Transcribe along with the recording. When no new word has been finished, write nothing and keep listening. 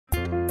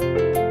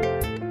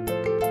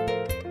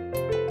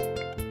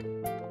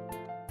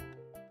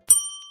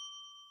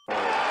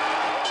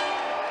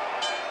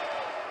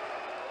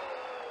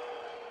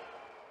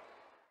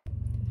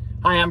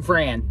Hi, I'm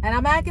Fran. And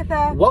I'm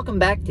Agatha. Welcome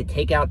back to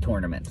Takeout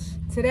Tournaments.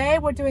 Today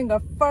we're doing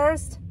our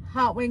first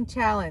hot wing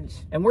challenge.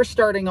 And we're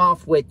starting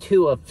off with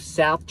two of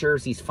South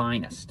Jersey's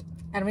finest.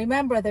 And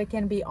remember, there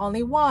can be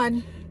only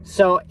one.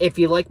 So if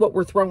you like what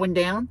we're throwing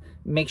down,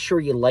 make sure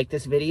you like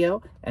this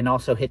video and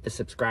also hit the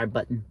subscribe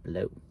button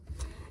below.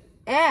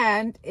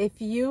 And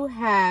if you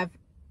have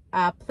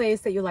a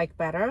place that you like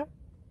better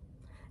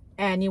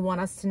and you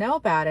want us to know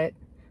about it,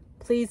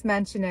 please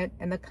mention it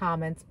in the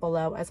comments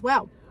below as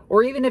well.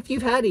 Or even if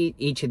you've had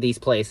each of these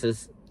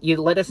places, you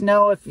let us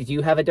know if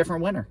you have a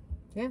different winner.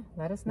 Yeah,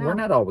 let us know. We're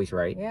not always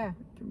right. Yeah.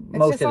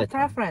 Most it's just of our the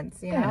time. preference,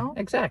 you know?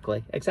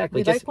 Exactly.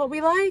 We like what we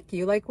like.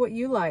 You like what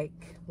you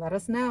like. Let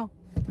us know.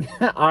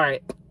 All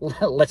right,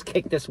 let's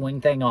kick this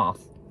wing thing off.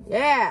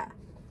 Yeah.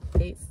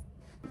 Peace.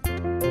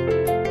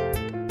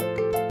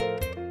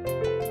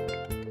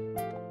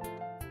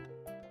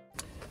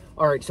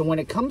 All right, so when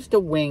it comes to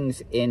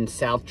wings in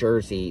South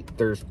Jersey,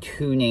 there's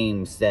two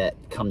names that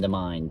come to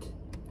mind.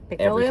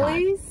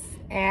 Pic-A-Lilli's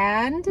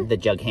and the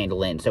Jug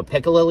Handle Inn. So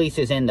Pic-A-Lilli's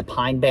is in the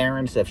Pine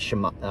Barrens of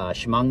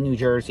Shamong, New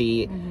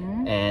Jersey,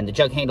 and the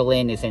Jug Handle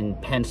Inn is in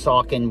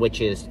Pennsauken,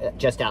 which is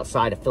just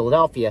outside of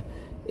Philadelphia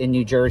in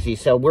New Jersey.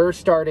 So we're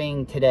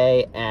starting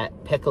today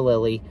at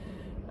Pic-A-Lilli.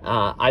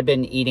 I've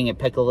been eating at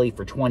Pic-A-Lilli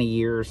for 20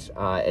 years.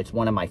 It's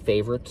one of my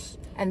favorites.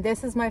 And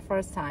this is my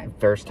first time.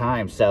 First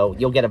time, so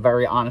you'll get a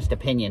very honest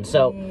opinion.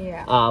 So,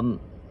 yeah.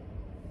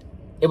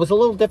 It was a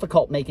little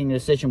difficult making a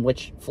decision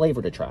which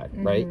flavor to try,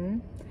 right?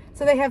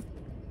 So they have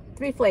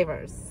 3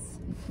 flavors.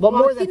 Well,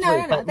 more than 3,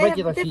 no. but They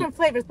regular have different heat.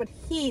 flavors, but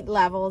heat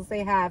levels,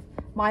 they have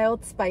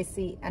mild,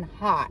 spicy, and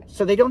hot.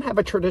 So they don't have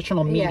a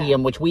traditional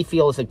medium, which we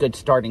feel is a good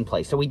starting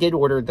place. So we did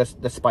order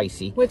the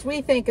spicy. Which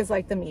we think is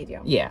like the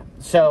medium. Yeah.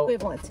 So,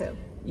 equivalent to.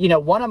 you know,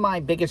 one of my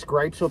biggest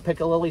gripes with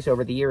Pic-A-Lilli's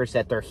over the years is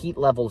that their heat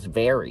levels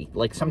vary.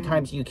 Like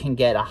sometimes you can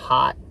get a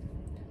hot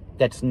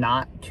that's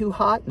not too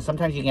hot, and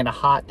sometimes you get a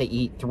hot that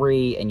you eat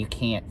 3 and you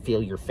can't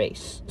feel your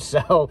face.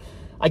 So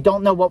I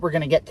don't know what we're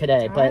going to get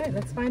today, All but right,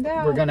 let's find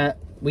out.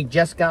 We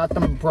just got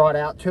them brought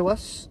out to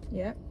us.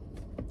 Yep.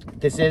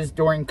 This is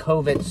during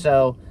COVID,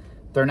 so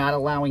they're not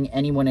allowing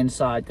anyone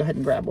inside. Go ahead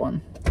and grab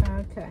one.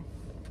 Okay.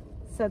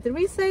 So did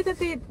we say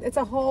that it's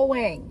a whole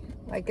wing?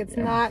 Like it's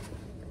not,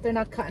 they're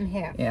not cut in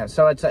half. Yeah,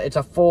 so it's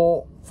a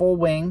full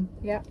wing.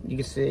 Yeah. You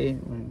can see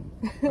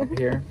up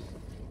here.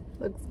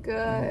 Looks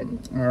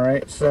good. All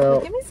right, so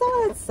Give me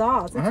some of that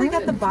sauce. It's like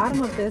at the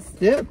bottom of this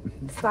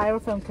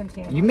styrofoam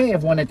container. You may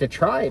have wanted to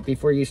try it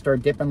before you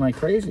start dipping like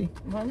crazy.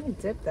 Well, let me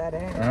dip that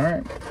in. All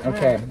right.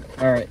 Okay.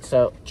 All right.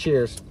 So,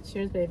 cheers.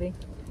 Cheers, baby.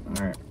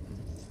 All right.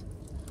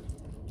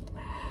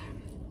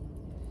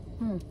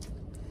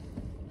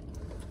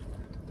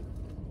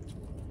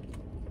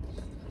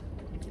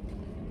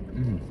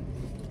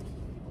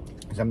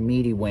 It's a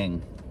meaty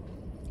wing.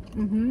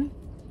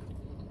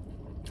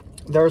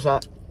 There's a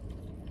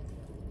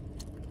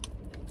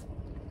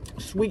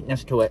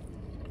sweetness to it,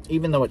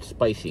 even though it's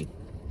spicy.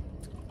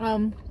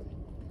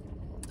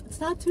 It's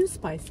not too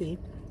spicy.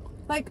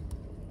 Like,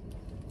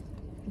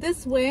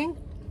 this wing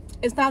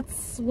is not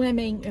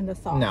swimming in the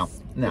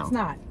sauce. No. It's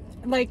not.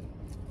 Like,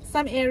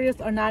 some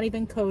areas are not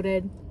even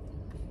coated.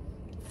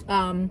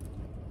 So,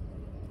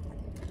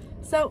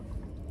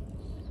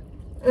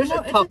 This is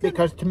tough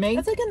because to me,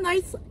 it's like a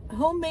nice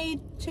homemade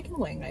chicken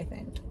wing, I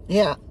think.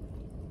 Yeah.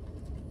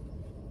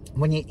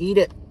 When you eat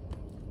it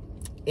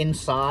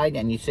inside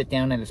and you sit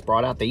down and it's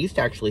brought out, they used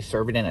to actually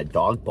serve it in a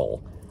dog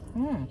bowl.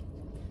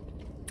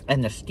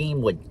 And the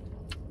steam would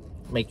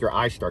make your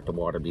eyes start to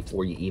water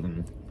before you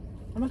even...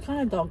 What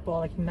kind of dog bowl?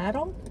 Like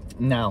metal?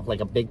 No,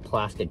 like a big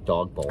plastic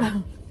dog bowl.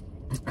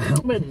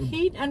 With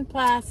heat and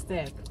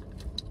plastic.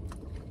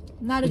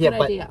 Not a good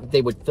idea. But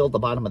they would fill the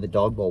bottom of the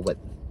dog bowl with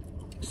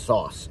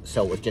sauce.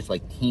 So it was just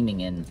like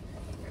teeming in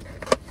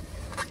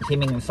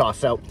sauce.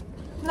 So...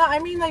 No, I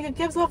mean, like, it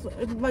gives off,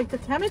 like, the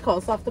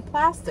chemicals off the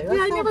plastic. That's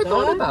I never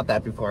thought about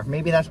that before.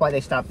 Maybe that's why they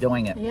stopped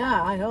doing it.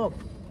 Yeah, I hope.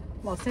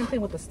 Well, same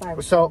thing with the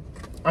styrofoam. So,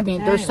 I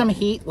mean, there's some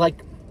heat.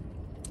 Like,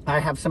 I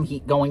have some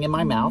heat going in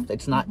my mouth.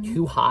 It's not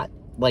too hot.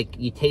 Like,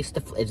 you taste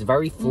it's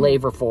very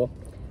flavorful,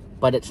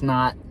 but it's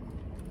not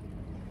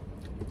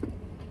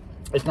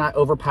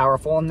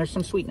overpowerful, and there's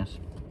some sweetness.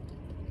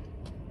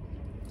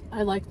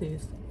 I like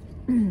these.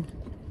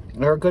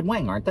 They're a good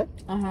wing, aren't they?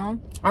 Uh-huh.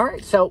 All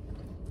right, so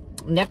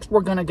next we're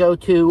going to go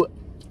to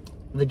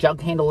the Jug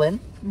Handle Inn,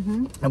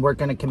 and we're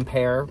going to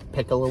compare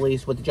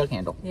Pic-A-Lilli's with the Jug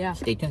Handle. Yeah.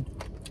 Stay tuned.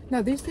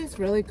 No, these taste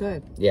really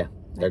good. Yeah,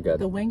 they're good.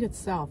 The wing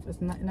itself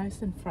is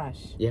nice and fresh.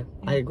 Yeah,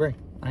 I agree.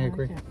 I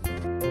agree.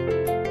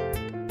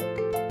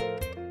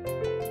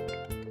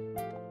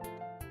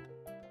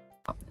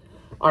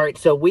 All right,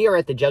 so we are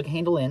at the Jug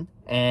Handle Inn,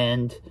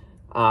 and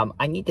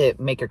I need to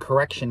make a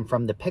correction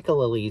from the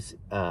Pic-A-Lilli's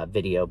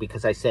video,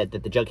 because I said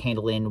that the Jug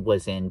Handle Inn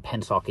was in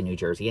Pennsauken, New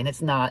Jersey, and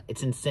it's not.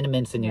 It's in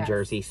Cinnaminson, New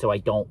Jersey, so I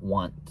don't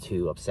want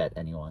to upset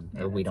anyone,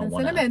 or we don't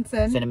want to.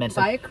 Cinnaminson,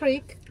 by a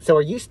creek. So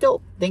are you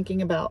still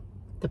thinking about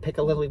the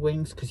Pic-A-Lilli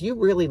wings? Because you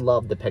really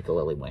love the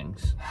Pic-A-Lilli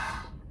wings.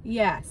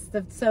 Yes.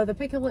 So the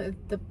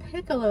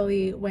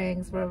Pic-A-Lilli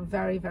wings were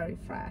very, very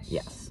fresh.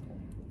 Yes.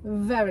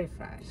 very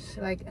fresh,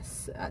 like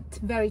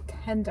very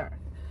tender.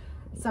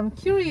 So I'm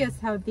curious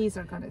how these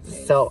are going to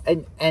taste. So,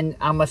 and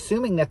I'm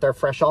assuming that they're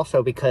fresh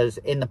also because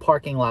in the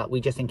parking lot,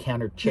 we just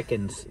encountered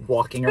chickens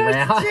walking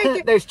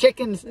around. There's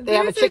chickens. They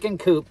have a chicken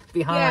coop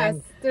behind.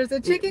 Yes, there's a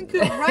chicken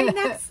coop right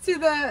next to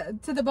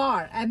the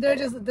bar. And they're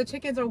just, the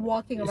chickens are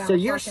walking around. So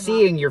you're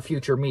seeing your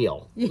future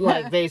meal,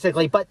 like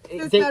basically. But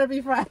this better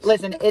be fresh.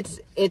 Listen, it's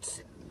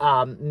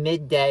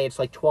midday. It's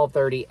like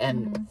 12:30,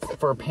 and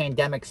for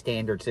pandemic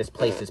standards, this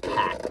place is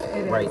packed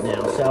right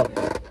now. So.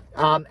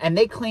 And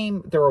they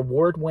claim they're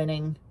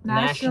award-winning,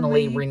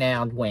 nationally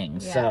renowned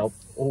wings. Yes. So,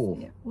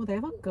 yeah. Well, they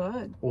look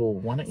good.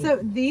 Oh, so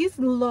these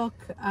look.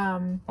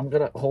 I'm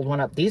gonna hold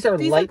one up. These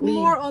lightly look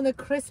more on the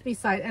crispy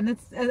side, and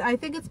I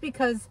think it's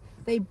because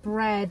they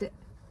bread.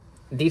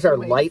 These are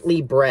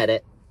lightly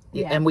breaded,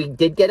 and we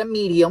did get a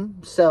medium,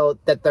 so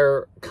that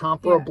they're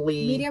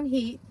comparably medium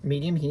heat.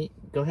 Medium heat.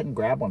 Go ahead and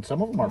grab one.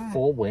 Some of them are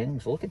full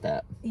wings. Look at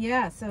that.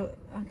 Yeah. So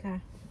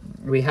okay.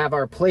 We have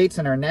our plates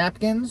and our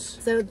napkins.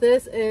 So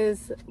this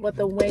is what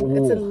the wing,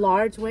 it's a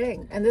large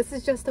wing. And this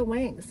is just a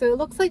wing. So it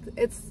looks like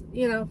it's,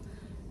 you know,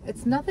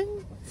 it's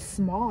nothing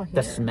small here.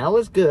 The smell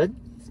is good.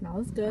 The smell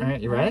is good. All right,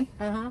 you ready?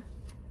 Uh-huh.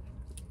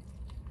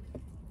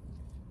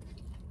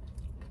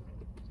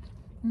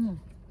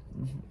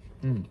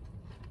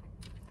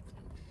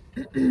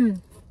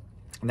 And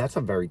that's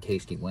a very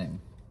tasty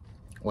wing.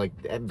 Like,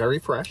 very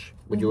fresh.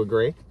 Would you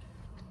agree?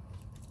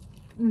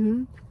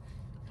 Mm-hmm.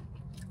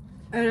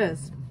 It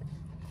is.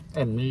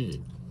 And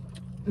meaty.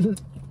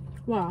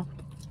 Wow.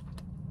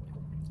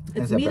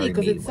 It's meaty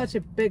because it's such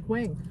a big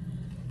wing.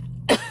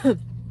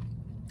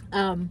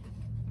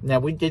 Now,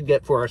 we did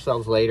get for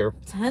ourselves later.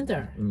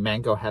 Tender.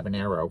 Mango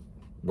habanero,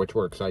 which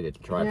we're excited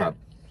to try. Yeah.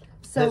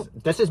 So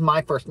this is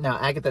my first. Now,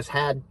 Agatha's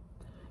had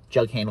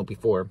Jug Handle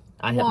before.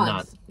 I have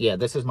not. Yeah,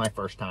 this is my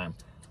first time.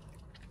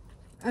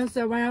 And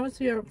so when I was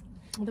here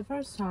the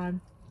first time,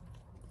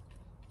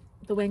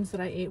 the wings that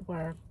I ate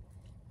were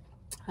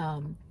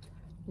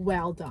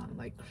well done,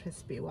 like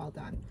crispy, well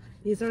done.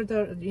 These are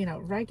the, you know,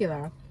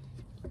 regular,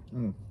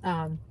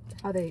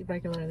 how they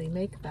regularly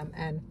make them,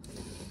 and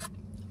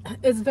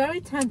it's very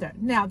tender.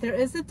 Now, there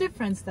is a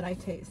difference that I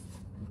taste.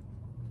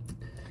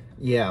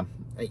 Yeah.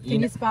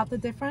 Can you spot the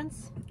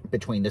difference?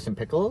 Between this and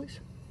Pic-A-Lilli's?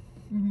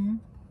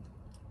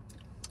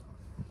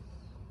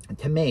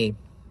 To me,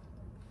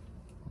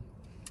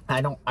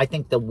 I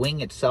think the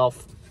wing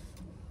itself,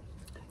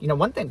 you know,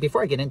 one thing,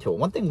 before I get into it,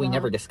 one thing we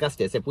never discussed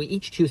is if we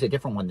each choose a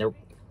different one,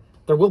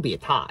 there will be a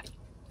tie.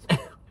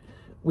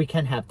 We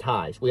can have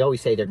ties. We always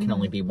say there can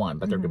only be one,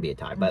 but there could be a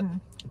tie. But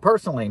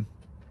personally,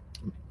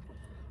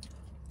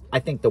 I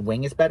think the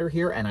wing is better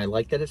here, and I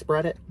like that it's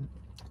breaded,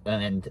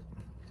 and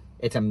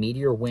it's a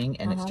meatier wing,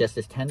 and it's just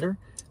as tender.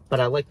 But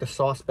I like the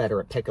sauce better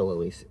at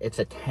Pic-A-Lilli's. It's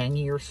a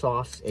tangier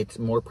sauce. It's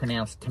more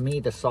pronounced. To me,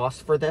 the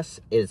sauce for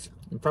this is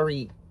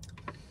very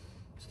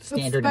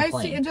standard and plain.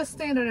 Spicy and just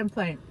standard and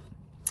plain.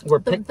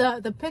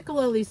 The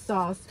Pic-A-Lilli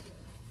sauce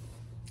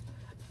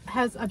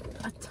has a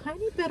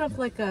tiny bit of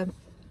like a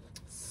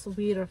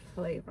sweeter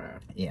flavor.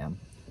 Yeah.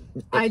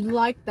 I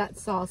like that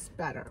sauce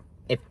better.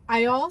 I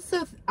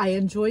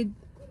enjoyed,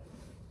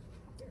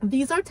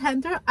 these are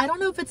tender. I don't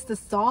know if it's the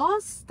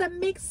sauce that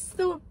makes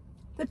the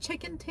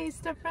chicken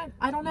taste different.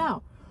 I don't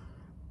know.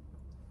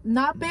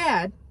 Not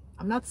bad.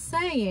 I'm not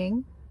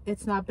saying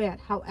it's not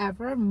bad.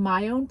 However,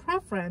 my own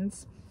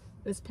preference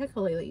is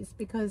Pic-A-Lilli's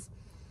because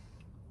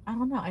I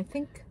don't know. I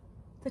think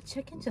the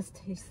chicken just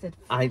tasted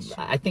fresh.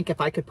 I think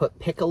if I could put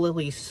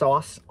Pic-A-Lilli's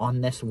sauce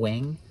on this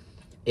wing,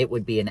 it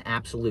would be an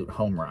absolute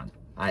home run.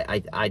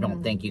 I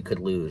don't think you could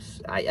lose.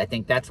 I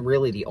think that's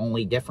really the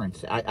only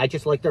difference. I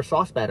just like their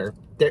sauce better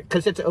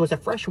because it was a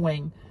fresh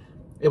wing.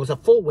 It was a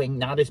full wing,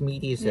 not as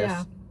meaty as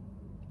this.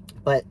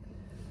 But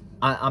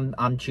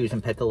I'm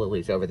choosing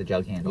Pic-A-Lilli's over the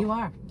Jug Handle. You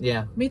are.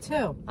 Yeah. Me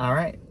too. All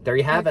right. There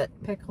you have it.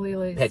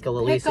 Pic-A-Lilli's.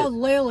 Pic-A-Lilli's.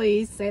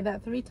 Pic-A-Lilli's. Say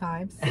that 3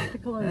 times.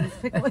 Pic-A-Lilli's.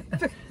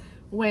 Pic-A-Lilli's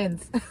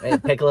wins.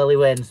 Pic-A-Lilli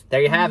wins.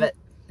 There you have it.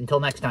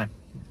 Until next time.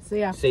 See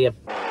ya. See ya.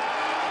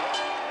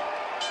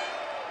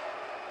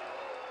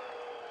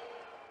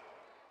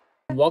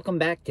 Welcome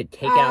back to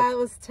Takeout. It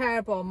was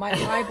terrible. My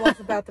eyeball's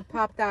about to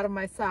pop out of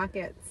my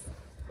sockets.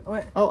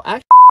 Oh,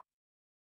 actually.